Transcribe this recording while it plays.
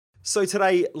So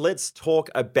today, let's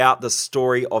talk about the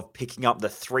story of picking up the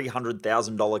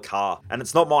 $300,000 car. And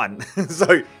it's not mine,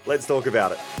 so let's talk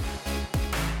about it.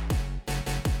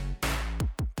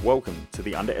 Welcome to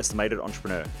The Underestimated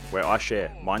Entrepreneur, where I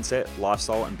share mindset,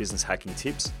 lifestyle, and business hacking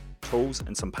tips, tools,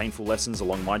 and some painful lessons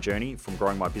along my journey from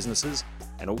growing my businesses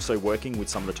and also working with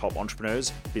some of the top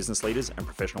entrepreneurs, business leaders, and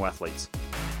professional athletes.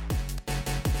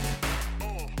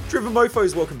 Driven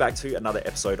Mofos, welcome back to another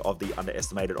episode of The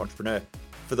Underestimated Entrepreneur.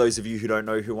 For those of you who don't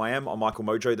know who I am, I'm Michael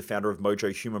Mojo, the founder of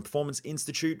Mojo Human Performance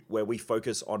Institute, where we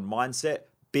focus on mindset,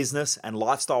 business, and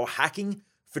lifestyle hacking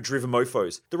for driven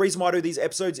mofos. The reason why I do these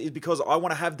episodes is because I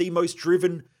want to have the most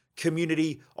driven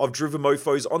community of driven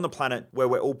mofos on the planet, where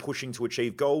we're all pushing to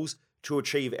achieve goals, to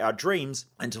achieve our dreams,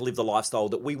 and to live the lifestyle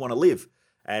that we want to live.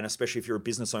 And especially if you're a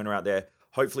business owner out there,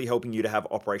 hopefully helping you to have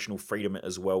operational freedom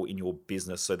as well in your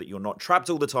business so that you're not trapped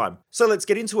all the time. So let's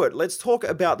get into it. Let's talk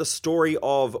about the story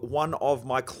of one of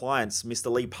my clients, Mr.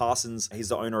 Lee Parsons. He's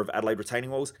the owner of Adelaide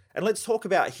Retaining Walls. And let's talk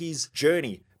about his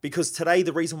journey, because today,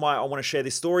 the reason why I want to share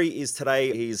this story is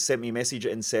today he's sent me a message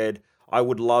and said, I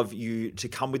would love you to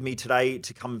come with me today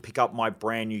to come and pick up my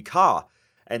brand new car.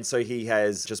 And so he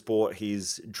has just bought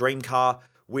his dream car,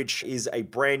 which is a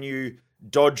brand new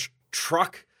Dodge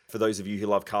truck. For those of you who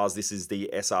love cars, this is the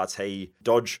SRT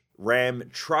Dodge Ram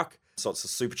truck. So it's a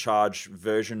supercharged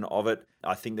version of it.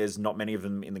 I think there's not many of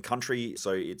them in the country,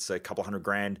 so it's a couple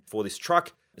 $100,000 for this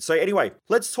truck. So anyway,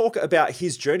 let's talk about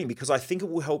his journey, because I think it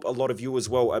will help a lot of you as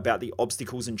well about the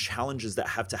obstacles and challenges that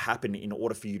have to happen in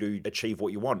order for you to achieve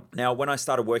what you want. Now, when I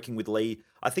started working with Lee,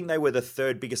 I think they were the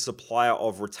third biggest supplier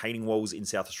of retaining walls in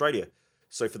South Australia.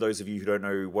 So for those of you who don't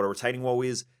know what a retaining wall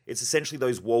is, it's essentially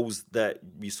those walls that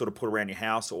you sort of put around your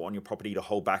house or on your property to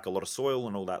hold back a lot of soil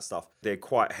and all that stuff. They're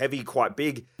quite heavy, quite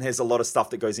big. There's a lot of stuff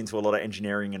that goes into a lot of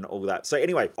engineering and all that. So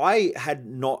anyway, I had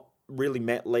not really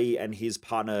met Lee and his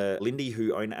partner, Lindy,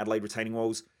 who own Adelaide Retaining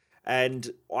Walls. And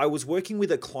I was working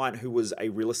with a client who was a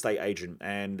real estate agent,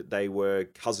 and they were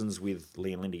cousins with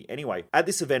Lee and Lindy. Anyway, at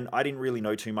this event, I didn't really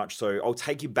know too much, so I'll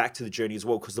take you back to the journey as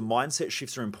well, because the mindset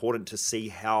shifts are important to see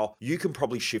how you can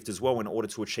probably shift as well in order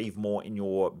to achieve more in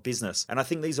your business. And I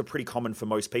think these are pretty common for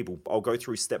most people. I'll go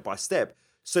through step by step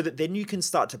so that then you can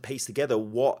start to piece together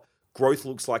what growth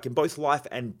looks like in both life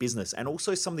and business, and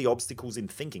also some of the obstacles in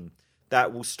thinking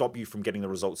that will stop you from getting the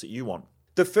results that you want.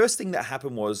 The first thing that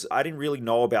happened was I didn't really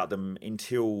know about them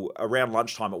until around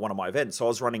lunchtime at one of my events. So I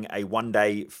was running a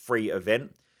one-day free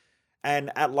event.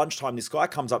 And at lunchtime, this guy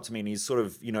comes up to me and he's sort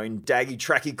of, in daggy,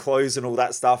 tracky clothes and all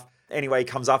that stuff. Anyway, he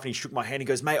comes up and he shook my hand. He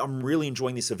goes, mate, I'm really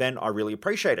enjoying this event. I really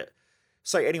appreciate it.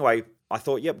 So anyway, I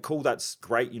thought, yep, cool. That's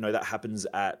great. That happens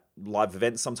at live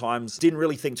events sometimes. Didn't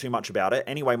really think too much about it.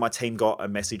 Anyway, my team got a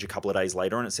message a couple of days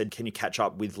later and it said, can you catch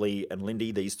up with Lee and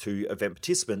Lindy, these two event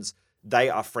participants?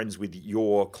 They are friends with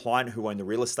your client who own the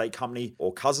real estate company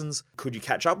or cousins. Could you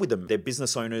catch up with them? They're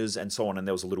business owners and so on. And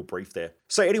there was a little brief there.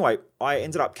 So anyway, I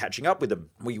ended up catching up with them.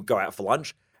 We go out for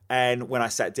lunch. And when I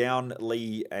sat down,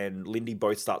 Lee and Lindy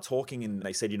both start talking and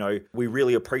they said, we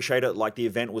really appreciate it. Like, the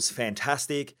event was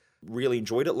fantastic. Really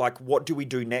enjoyed it. Like, what do we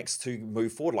do next to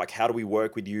move forward? Like, how do we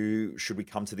work with you? Should we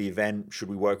come to the event? Should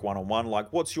we work one-on-one?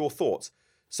 Like, what's your thoughts?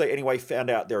 So anyway,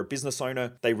 found out they're a business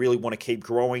owner. They really want to keep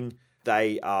growing.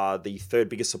 They are the third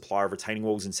biggest supplier of retaining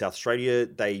walls in South Australia.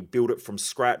 They build it from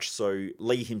scratch. So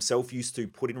Lee himself used to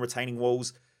put in retaining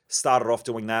walls, started off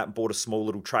doing that, bought a small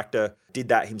little tractor, did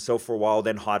that himself for a while,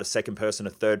 then hired a second person,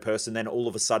 a third person. Then all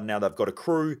of a sudden now they've got a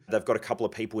crew. They've got a couple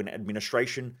of people in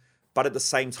administration. But at the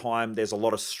same time, there's a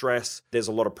lot of stress. There's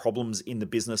a lot of problems in the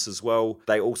business as well.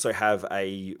 They also have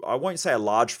I won't say a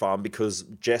large farm, because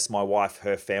Jess, my wife,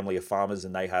 her family are farmers,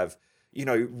 and they have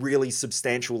really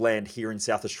substantial land here in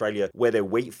South Australia where they're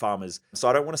wheat farmers. So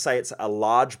I don't want to say it's a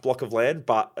large block of land,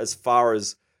 but as far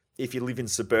as if you live in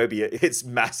suburbia, it's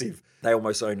massive. They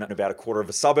almost own about a quarter of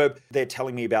a suburb. They're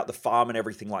telling me about the farm and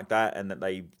everything like that, and that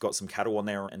they got some cattle on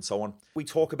there and so on. We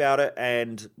talk about it,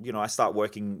 and I start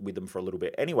working with them for a little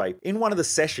bit. Anyway, in one of the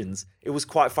sessions, it was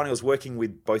quite funny. I was working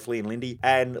with both Lee and Lindy,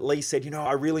 and Lee said,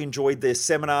 I really enjoyed their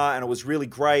seminar and it was really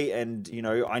great, and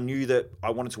I knew that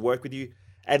I wanted to work with you.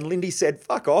 And Lindy said,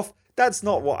 fuck off, that's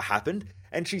not what happened.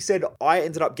 And she said, I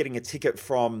ended up getting a ticket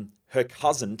from her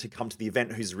cousin to come to the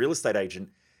event, who's a real estate agent.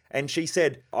 And she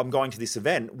said, I'm going to this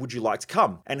event. Would you like to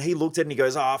come? And he looked at it and he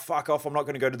goes, fuck off. I'm not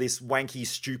going to go to this wanky,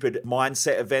 stupid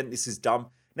mindset event. This is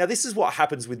dumb. Now, this is what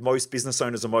happens with most business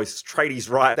owners or most tradies,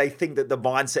 right? They think that the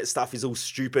mindset stuff is all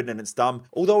stupid and it's dumb.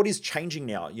 Although it is changing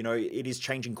now. It is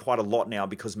changing quite a lot now,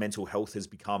 because mental health has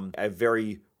become a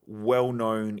very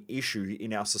well-known issue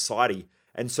in our society.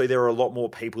 And so there are a lot more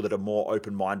people that are more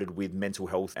open-minded with mental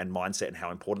health and mindset and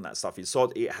how important that stuff is.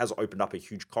 So it has opened up a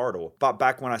huge corridor. But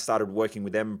back when I started working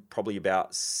with them, probably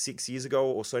about 6 years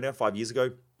ago or so now, 5 years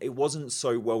ago, it wasn't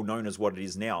so well known as what it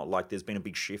is now. Like there's been a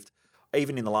big shift,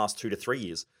 even in the last 2 to 3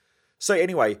 years. So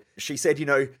anyway, she said,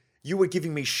 you were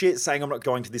giving me shit saying I'm not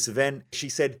going to this event. She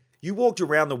said, you walked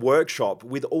around the workshop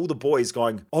with all the boys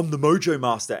going, I'm the Mojo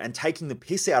Master, and taking the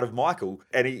piss out of Michael.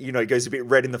 And he, goes a bit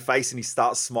red in the face and he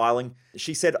starts smiling.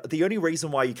 She said, the only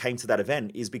reason why you came to that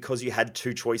event is because you had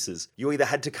 2 choices. You either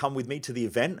had to come with me to the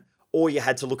event or you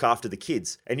had to look after the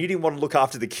kids. And you didn't want to look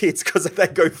after the kids because they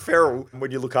go feral when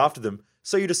you look after them.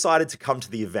 So you decided to come to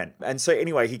the event. And so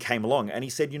anyway, he came along and he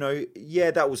said,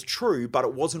 yeah, that was true, but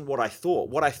it wasn't what I thought.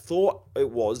 What I thought it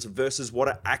was versus what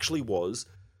it actually was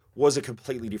a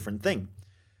completely different thing.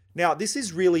 Now, this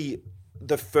is really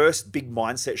the first big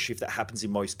mindset shift that happens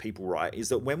in most people, right? Is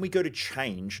that when we go to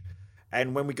change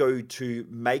and when we go to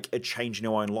make a change in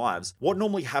our own lives, what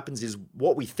normally happens is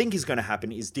what we think is going to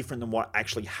happen is different than what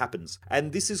actually happens.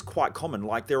 And this is quite common.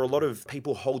 Like there are a lot of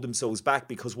people hold themselves back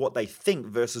because what they think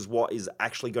versus what is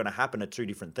actually going to happen are 2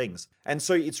 different things. And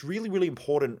so it's really, really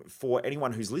important for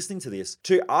anyone who's listening to this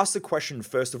to ask the question,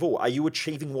 first of all, are you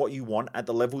achieving what you want at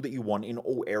the level that you want in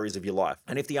all areas of your life?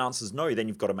 And if the answer is no, then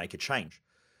you've got to make a change.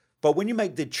 But when you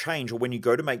make the change or when you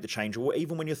go to make the change or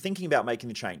even when you're thinking about making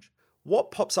the change,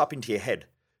 what pops up into your head?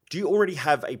 Do you already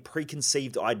have a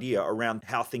preconceived idea around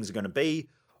how things are going to be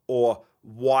or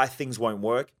why things won't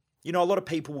work? A lot of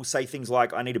people will say things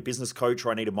like, I need a business coach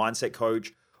or I need a mindset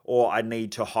coach or I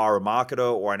need to hire a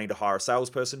marketer or I need to hire a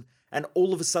salesperson. And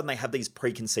all of a sudden they have these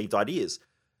preconceived ideas.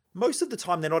 Most of the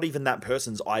time, they're not even that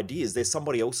person's ideas. They're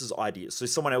somebody else's ideas. So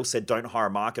someone else said, don't hire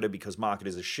a marketer because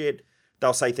marketers are shit.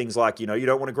 They'll say things like, you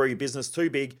don't want to grow your business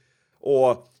too big.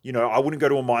 Or, I wouldn't go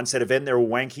to a mindset event. They're all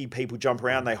wanky. People jump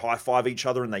around, they high five each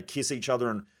other and they kiss each other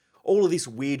and all of this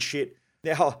weird shit.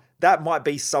 Now, that might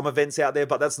be some events out there,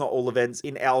 but that's not all events.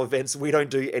 In our events, we don't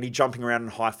do any jumping around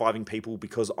and high fiving people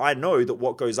because I know that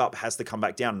what goes up has to come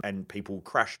back down and people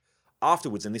crash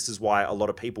afterwards. And this is why a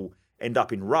lot of people end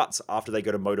up in ruts after they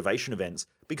go to motivation events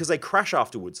because they crash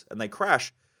afterwards. And they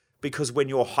crash because when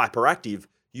you're hyperactive,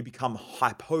 you become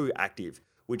hypoactive,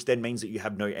 which then means that you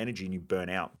have no energy and you burn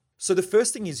out. So the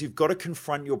first thing is you've got to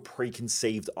confront your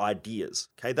preconceived ideas.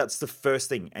 Okay, that's the first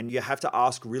thing. And you have to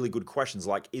ask really good questions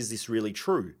like, is this really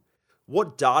true?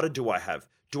 What data do I have?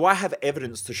 Do I have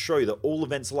evidence to show that all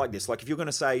events are like this? Like if you're going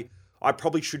to say, I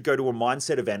probably should go to a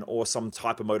mindset event or some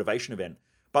type of motivation event,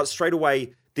 but straight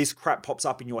away this crap pops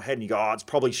up in your head and you go, oh, it's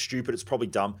probably stupid, it's probably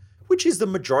dumb, which is the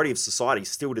majority of society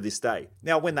still to this day.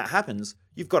 Now, when that happens,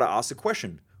 you've got to ask the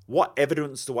question, what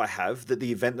evidence do I have that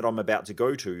the event that I'm about to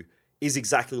go to is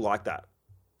exactly like that?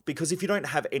 Because if you don't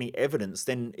have any evidence,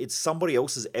 then it's somebody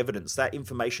else's evidence. That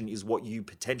information is what you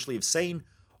potentially have seen,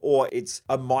 or it's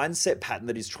a mindset pattern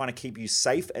that is trying to keep you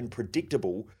safe and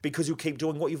predictable because you'll keep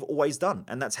doing what you've always done.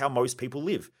 And that's how most people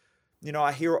live.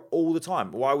 I hear it all the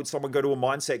time. Why would someone go to a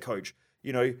mindset coach?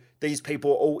 These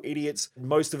people are all idiots.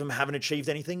 Most of them haven't achieved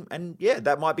anything. And yeah,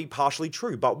 that might be partially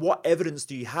true. But what evidence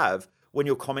do you have when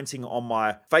you're commenting on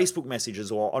my Facebook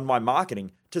messages or on my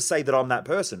marketing to say that I'm that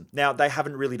person? Now, they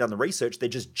haven't really done the research. They're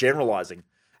just generalizing.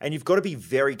 And you've got to be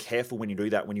very careful when you do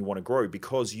that when you want to grow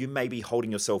because you may be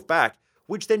holding yourself back,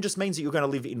 which then just means that you're going to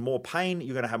live in more pain,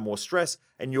 you're going to have more stress,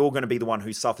 and you're going to be the one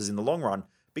who suffers in the long run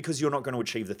because you're not going to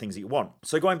achieve the things that you want.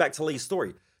 So going back to Lee's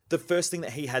story, the first thing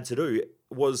that he had to do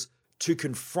was to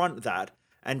confront that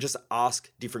and just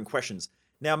ask different questions.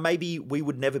 Now, maybe we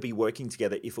would never be working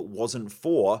together if it wasn't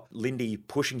for Lindy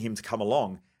pushing him to come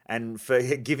along and for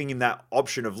giving him that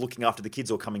option of looking after the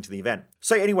kids or coming to the event.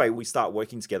 So anyway, we start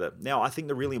working together. Now, I think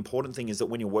the really important thing is that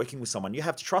when you're working with someone, you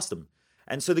have to trust them.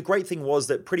 And so the great thing was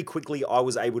that pretty quickly I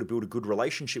was able to build a good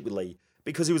relationship with Lee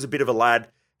because he was a bit of a lad.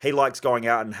 He likes going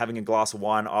out and having a glass of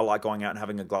wine. I like going out and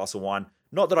having a glass of wine.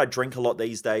 Not that I drink a lot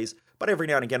these days, but every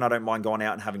now and again, I don't mind going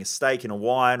out and having a steak and a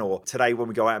wine. Or today when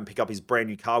we go out and pick up his brand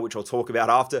new car, which I'll talk about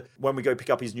after, when we go pick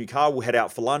up his new car, we'll head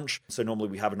out for lunch. So normally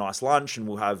we have a nice lunch and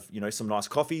we'll have, some nice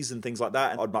coffees and things like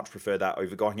that. And I'd much prefer that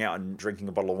over going out and drinking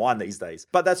a bottle of wine these days.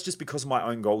 But that's just because of my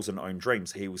own goals and own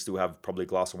dreams. He will still have probably a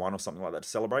glass of wine or something like that to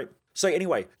celebrate. So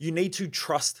anyway, you need to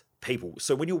trust people.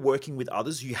 So when you're working with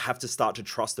others, you have to start to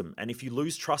trust them. And if you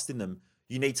lose trust in them,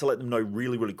 you need to let them know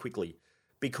really, really quickly.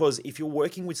 Because if you're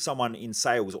working with someone in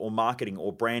sales or marketing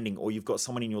or branding, or you've got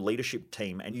someone in your leadership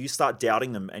team and you start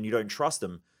doubting them and you don't trust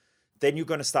them, then you're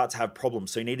going to start to have problems.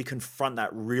 So you need to confront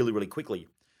that really, really quickly.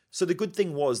 So the good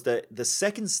thing was that the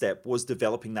second step was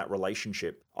developing that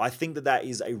relationship. I think that that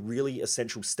is a really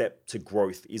essential step to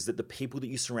growth, is that the people that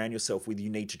you surround yourself with, you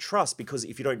need to trust, because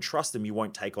if you don't trust them, you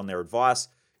won't take on their advice,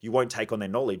 you won't take on their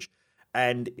knowledge.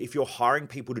 And if you're hiring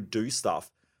people to do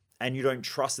stuff and you don't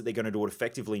trust that they're going to do it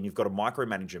effectively and you've got to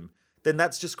micromanage them, then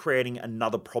that's just creating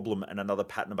another problem and another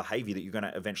pattern of behavior that you're going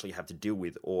to eventually have to deal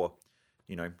with, or,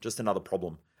 just another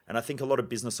problem. And I think a lot of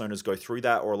business owners go through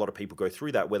that, or a lot of people go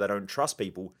through that, where they don't trust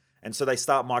people. And so they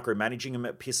start micromanaging them.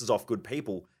 It pisses off good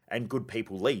people and good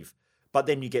people leave. But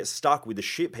then you get stuck with the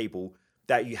shit people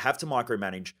that you have to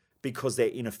micromanage because they're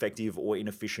ineffective or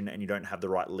inefficient and you don't have the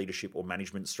right leadership or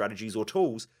management strategies or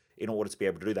tools in order to be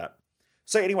able to do that.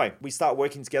 So anyway, we start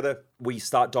working together. We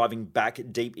start diving back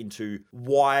deep into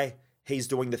why he's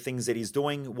doing the things that he's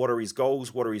doing. What are his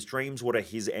goals? What are his dreams? What are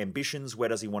his ambitions? Where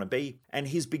does he want to be? And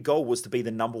his big goal was to be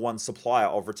the number one supplier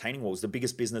of retaining walls, the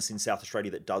biggest business in South Australia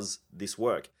that does this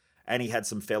work. And he had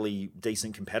some fairly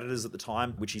decent competitors at the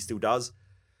time, which he still does.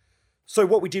 So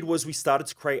what we did was we started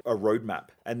to create a roadmap.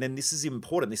 And then this is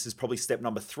important. This is probably step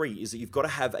number 3, is that you've got to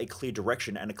have a clear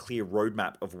direction and a clear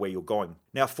roadmap of where you're going.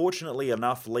 Now, fortunately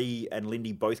enough, Lee and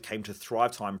Lindy both came to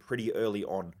Thrive Time pretty early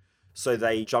on. So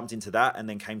they jumped into that and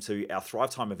then came to our Thrive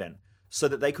Time event so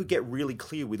that they could get really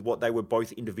clear with what they were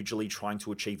both individually trying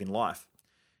to achieve in life.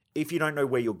 If you don't know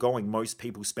where you're going, most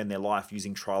people spend their life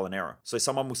using trial and error. So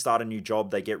someone will start a new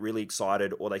job, they get really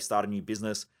excited, or they start a new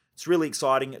business. It's really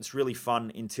exciting, it's really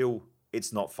fun until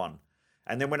it's not fun.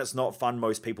 And then when it's not fun,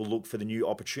 most people look for the new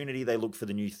opportunity, they look for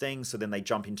the new thing, so then they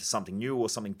jump into something new or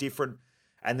something different.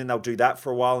 And then they'll do that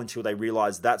for a while until they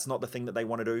realize that's not the thing that they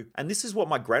want to do. And this is what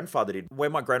my grandfather did.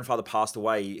 When my grandfather passed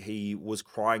away, he was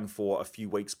crying for a few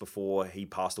weeks before he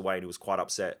passed away and he was quite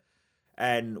upset.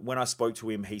 And when I spoke to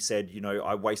him, he said,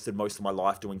 I wasted most of my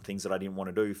life doing things that I didn't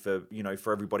want to do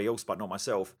for everybody else, but not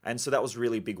myself. And so that was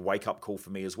really a big wake up call for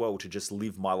me as well, to just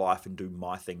live my life and do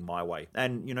my thing my way.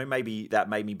 And, maybe that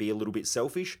made me be a little bit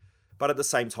selfish, but at the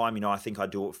same time, I think I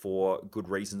do it for good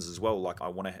reasons as well. Like, I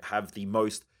want to have the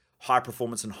most high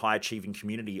performance and high achieving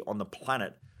community on the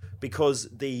planet, because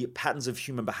the patterns of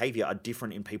human behavior are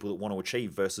different in people that want to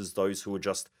achieve versus those who are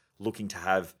just looking to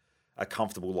have a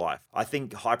comfortable life. I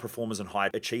think high performers and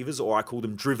high achievers, or I call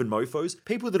them driven mofos,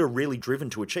 people that are really driven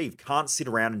to achieve, can't sit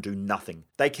around and do nothing.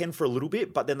 They can for a little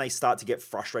bit, but then they start to get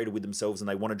frustrated with themselves and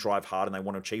they want to drive hard and they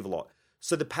want to achieve a lot.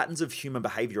 So the patterns of human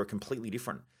behavior are completely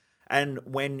different. And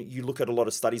when you look at a lot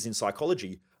of studies in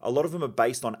psychology, a lot of them are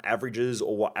based on averages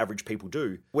or what average people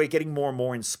do. We're getting more and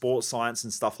more in sports science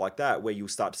and stuff like that, where you'll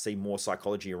start to see more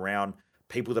psychology around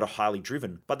people that are highly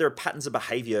driven. But there are patterns of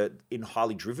behavior in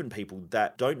highly driven people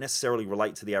that don't necessarily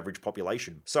relate to the average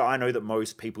population. So I know that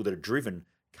most people that are driven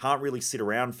can't really sit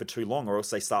around for too long, or else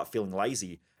they start feeling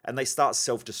lazy and they start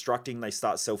self-destructing, they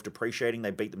start self-depreciating,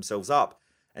 they beat themselves up.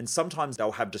 And sometimes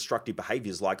they'll have destructive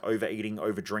behaviors like overeating,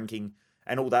 over-drinking,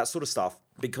 and all that sort of stuff,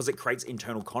 because it creates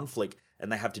internal conflict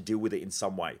and they have to deal with it in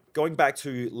some way. Going back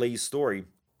to Lee's story,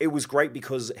 it was great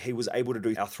because he was able to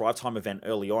do our Thrive Time event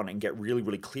early on and get really,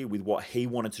 really clear with what he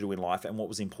wanted to do in life and what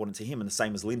was important to him, and the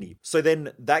same as Lindy. So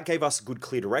then that gave us good,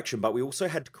 clear direction, but we also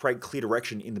had to create clear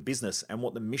direction in the business and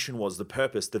what the mission was, the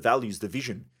purpose, the values, the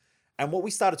vision. And what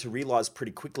we started to realize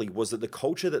pretty quickly was that the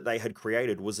culture that they had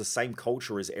created was the same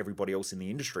culture as everybody else in the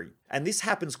industry. And this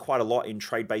happens quite a lot in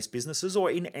trade-based businesses,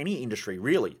 or in any industry,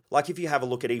 really. Like if you have a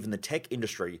look at even the tech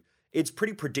industry, it's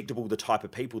pretty predictable the type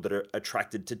of people that are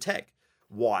attracted to tech.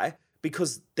 Why?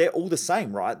 Because they're all the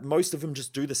same, right? Most of them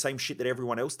just do the same shit that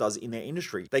everyone else does in their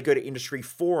industry. They go to industry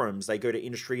forums, they go to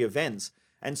industry events.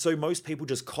 And so most people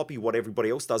just copy what everybody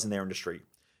else does in their industry.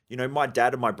 My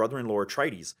dad and my brother-in-law are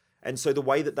tradies. And so the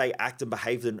way that they act and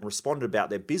behaved and responded about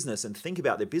their business and think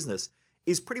about their business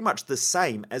is pretty much the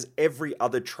same as every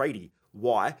other tradie.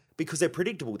 Why? Because they're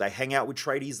predictable. They hang out with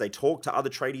tradies, they talk to other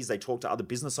tradies, they talk to other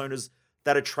business owners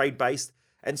that are trade-based.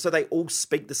 And so they all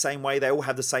speak the same way. They all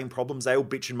have the same problems. They all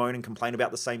bitch and moan and complain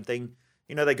about the same thing.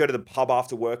 They go to the pub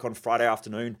after work on Friday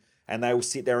afternoon and they all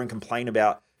sit there and complain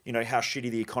about, how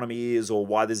shitty the economy is, or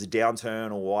why there's a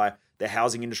downturn, or why the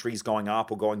housing industry is going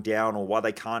up or going down, or why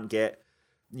they can't get,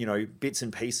 bits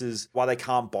and pieces, why they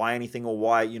can't buy anything, or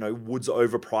why, wood's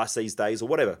overpriced these days, or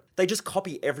whatever. They just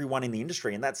copy everyone in the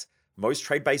industry. And that's, most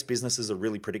trade-based businesses are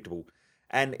really predictable.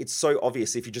 And it's so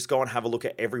obvious if you just go and have a look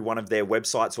at every one of their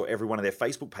websites or every one of their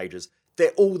Facebook pages,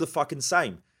 they're all the fucking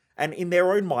same. And in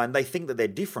their own mind, they think that they're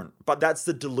different. But that's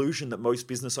the delusion that most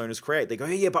business owners create. They go,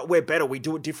 yeah, but we're better. We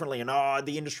do it differently. And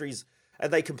the industry's...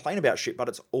 And they complain about shit, but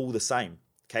it's all the same,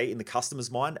 okay? In the customer's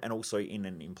mind and also in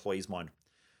an employee's mind.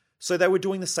 So they were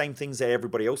doing the same things that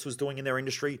everybody else was doing in their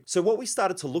industry. So what we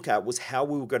started to look at was how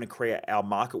we were going to create our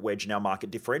market wedge and our market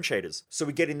differentiators. So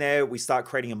we get in there, we start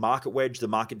creating a market wedge, the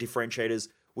market differentiators.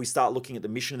 We start looking at the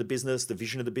mission of the business, the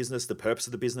vision of the business, the purpose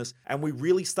of the business. And we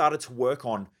really started to work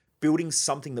on building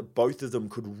something that both of them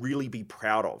could really be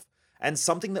proud of. And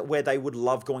something that where they would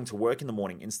love going to work in the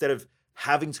morning. Instead of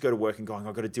having to go to work and going,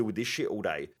 I've got to deal with this shit all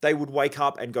day, they would wake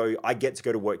up and go, I get to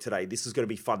go to work today. This is going to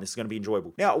be fun. This is going to be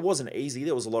enjoyable. Now, it wasn't easy.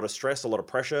 There was a lot of stress, a lot of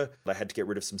pressure. They had to get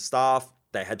rid of some staff.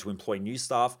 They had to employ new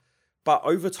staff. But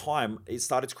over time, it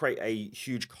started to create a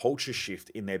huge culture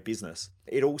shift in their business.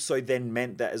 It also then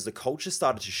meant that as the culture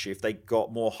started to shift, they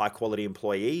got more high quality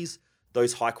employees.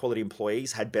 Those high quality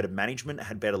employees had better management,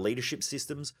 had better leadership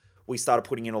systems. We started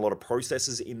putting in a lot of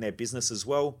processes in their business as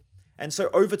well. And so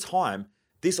over time,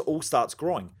 this all starts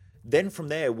growing. Then from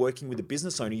there, working with a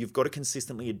business owner, you've got to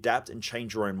consistently adapt and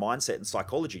change your own mindset and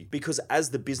psychology, because as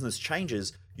the business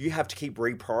changes, you have to keep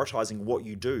reprioritizing what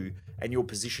you do and your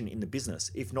position in the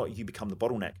business. If not, you become the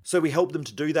bottleneck. So we helped them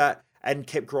to do that and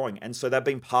kept growing. And so they've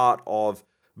been part of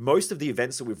most of the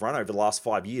events that we've run over the last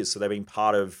 5 years. So they've been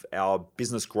part of our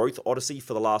business growth odyssey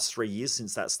for the last 3 years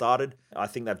since that started. I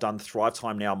think they've done Thrive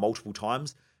Time now multiple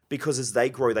times, because as they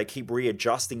grow, they keep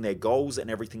readjusting their goals and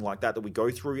everything like that we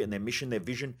go through, and their mission, their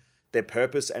vision, their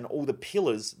purpose, and all the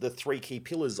pillars, the 3 key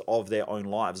pillars of their own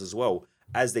lives as well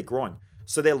as they're growing.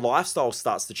 So their lifestyle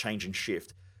starts to change and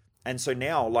shift. And so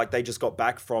now, like, they just got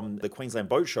back from the Queensland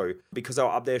Boat Show because they were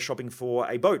up there shopping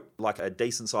for a boat, like a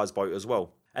decent sized boat as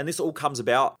well. And this all comes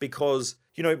about because,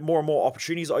 more and more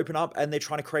opportunities open up, and they're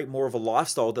trying to create more of a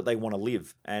lifestyle that they want to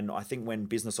live. And I think when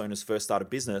business owners first start a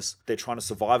business, they're trying to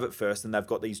survive at first, and they've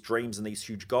got these dreams and these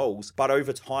huge goals. But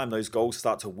over time, those goals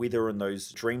start to wither and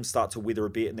those dreams start to wither a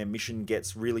bit, and their mission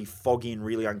gets really foggy and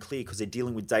really unclear because they're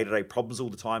dealing with day-to-day problems all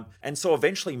the time. And so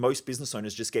eventually, most business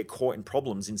owners just get caught in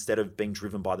problems instead of being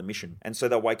driven by the mission. And so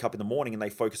they'll wake up in the morning and they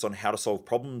focus on how to solve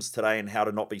problems today and how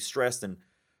to not be stressed, and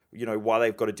why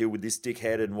they've got to deal with this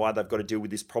dickhead and why they've got to deal with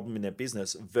this problem in their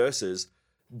business, versus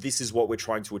this is what we're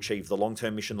trying to achieve, the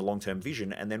long-term mission, the long-term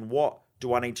vision. And then what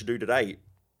do I need to do today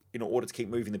in order to keep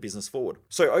moving the business forward?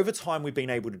 So over time, we've been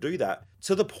able to do that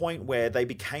to the point where they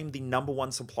became the number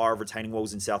 1 supplier of retaining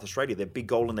walls in South Australia, their big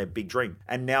goal and their big dream.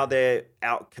 And now they're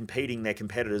out competing their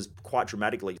competitors quite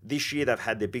dramatically. This year, they've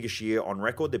had their biggest year on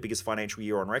record, their biggest financial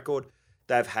year on record.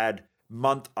 They've had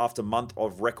month after month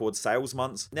of record sales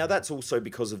months. Now, that's also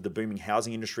because of the booming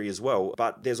housing industry as well,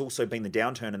 but there's also been the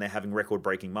downturn and they're having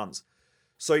record-breaking months.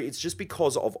 So it's just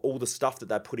because of all the stuff that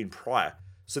they put in prior.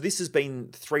 So this has been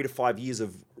 3 to 5 years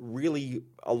of really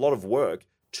a lot of work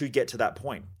to get to that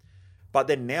point. But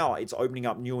then now it's opening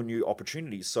up new and new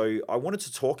opportunities. So I wanted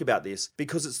to talk about this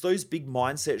because it's those big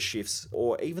mindset shifts,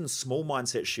 or even small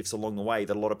mindset shifts along the way,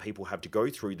 that a lot of people have to go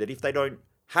through, that if they don't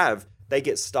have, they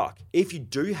get stuck. If you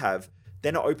do have,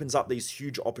 then it opens up these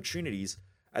huge opportunities.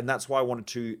 And that's why I wanted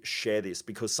to share this,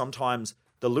 because sometimes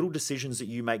the little decisions that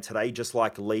you make today, just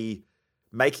like Lee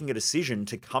making a decision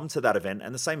to come to that event,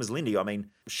 and the same as Lindy, I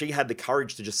mean, she had the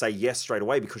courage to just say yes straight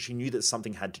away because she knew that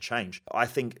something had to change. I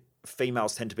think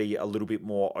females tend to be a little bit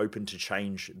more open to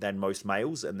change than most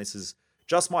males. And this is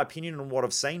just my opinion on what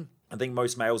I've seen. I think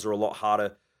most males are a lot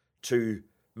harder to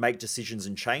make decisions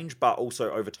and change, but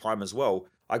also over time as well.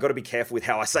 I got to be careful with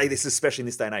how I say this, especially in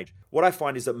this day and age. What I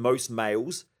find is that most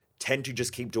males tend to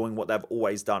just keep doing what they've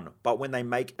always done. But when they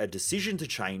make a decision to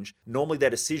change, normally their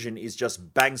decision is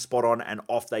just bang spot on and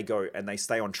off they go, and they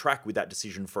stay on track with that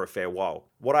decision for a fair while.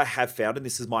 What I have found, and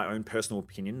this is my own personal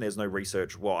opinion, there's no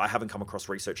research, well, I haven't come across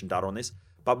research and data on this,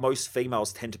 but most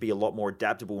females tend to be a lot more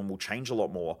adaptable and will change a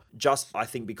lot more. Just, I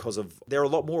think, because they're a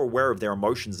lot more aware of their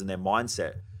emotions and their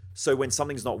mindset. So when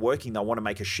something's not working, they'll want to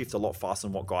make a shift a lot faster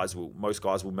than what guys will. Most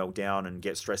guys will melt down and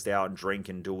get stressed out and drink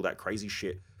and do all that crazy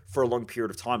shit for a long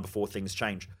period of time before things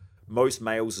change. Most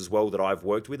males as well that I've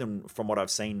worked with, and from what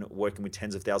I've seen working with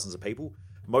tens of thousands of people,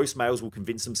 most males will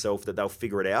convince themselves that they'll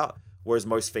figure it out, whereas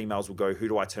most females will go, who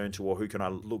do I turn to, or who can I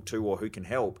look to, or who can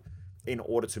help in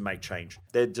order to make change.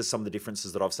 They're just some of the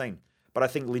differences that I've seen. But I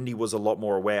think Lindy was a lot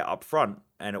more aware up front,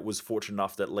 and it was fortunate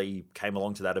enough that Lee came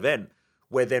along to that event,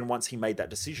 where then once he made that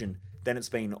decision, then it's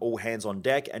been all hands on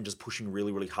deck and just pushing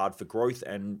really, really hard for growth.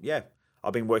 And yeah,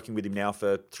 I've been working with him now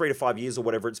for 3 to 5 years or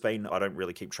whatever it's been. I don't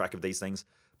really keep track of these things,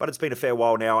 but it's been a fair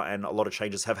while now and a lot of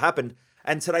changes have happened.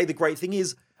 And today, the great thing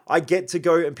is I get to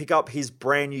go and pick up his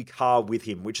brand new car with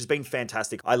him, which has been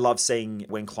fantastic. I love seeing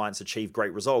when clients achieve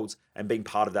great results and being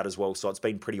part of that as well. So it's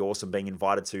been pretty awesome being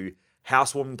invited to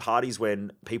housewarming parties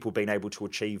when people have been able to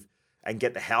achieve and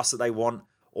get the house that they want,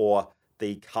 or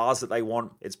the cars that they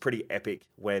want. It's pretty epic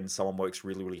when someone works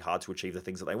really, really hard to achieve the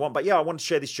things that they want. But yeah, I want to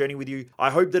share this journey with you. I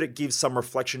hope that it gives some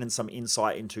reflection and some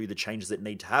insight into the changes that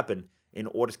need to happen in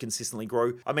order to consistently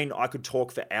grow. I mean, I could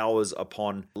talk for hours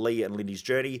upon Lee and Lindy's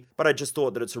journey, but I just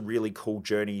thought that it's a really cool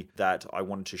journey that I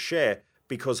wanted to share,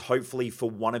 because hopefully for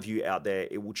one of you out there,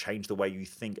 it will change the way you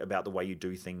think about the way you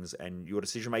do things and your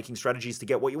decision-making strategies to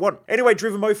get what you want. Anyway,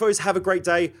 Driven Mofos, have a great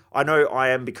day. I know I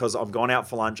am, because I'm gone out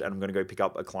for lunch and I'm going to go pick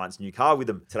up a client's new car with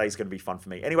them. Today's going to be fun for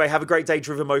me. Anyway, have a great day,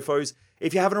 Driven Mofos.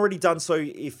 If you haven't already done so,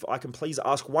 if I can please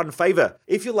ask one favor,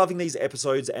 if you're loving these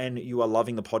episodes and you are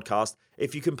loving the podcast,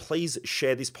 if you can please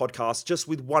share this podcast just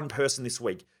with one person this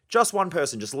week, just one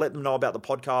person, just let them know about the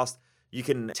podcast. You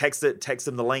can text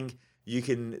them the link. You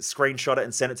can screenshot it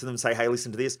and send it to them and say, hey,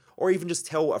 listen to this. Or even just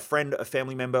tell a friend, a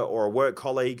family member, or a work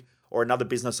colleague, or another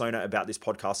business owner about this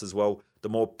podcast as well. The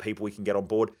more people we can get on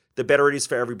board, the better it is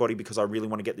for everybody, because I really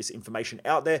want to get this information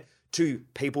out there to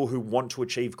people who want to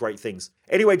achieve great things.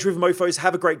 Anyway, Driven Mofos,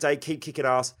 have a great day. Keep kicking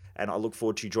ass. And I look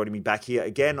forward to you joining me back here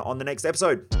again on the next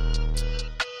episode.